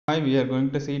Hi, we are going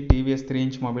to see TVS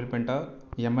 3-inch mobile printer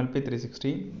MLP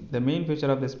 360. The main feature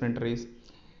of this printer is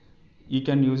you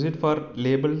can use it for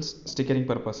labels stickering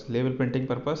purpose, label printing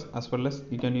purpose, as well as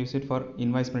you can use it for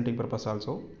invoice printing purpose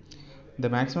also. The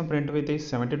maximum print width is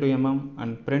 72 mm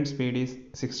and print speed is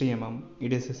 60 mm.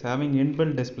 It is having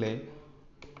inbuilt display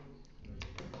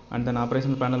and then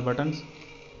operational panel buttons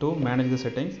to manage the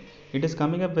settings. It is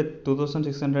coming up with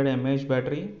 2600 mAh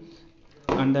battery,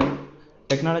 and then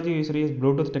technology used is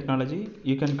Bluetooth technology.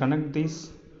 You can connect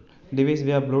this device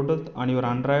via Bluetooth on your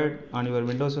Android, on your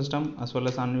Windows system, as well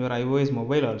as on your iOS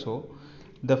mobile also.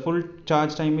 The full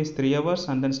charge time is 3 hours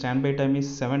and then standby time is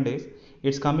 7 days.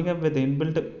 It's coming up with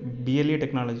inbuilt BLE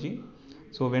technology.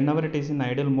 So whenever it is in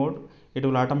idle mode, it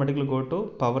will automatically go to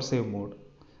power save mode.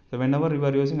 So whenever you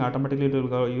are using, automatically it will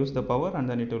go use the power and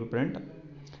then it will print.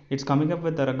 It's coming up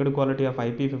with the rugged quality of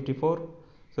IP54.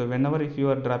 So whenever if you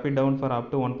are drop it down for up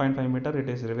to 1.5 meter, it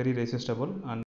is very resistible. And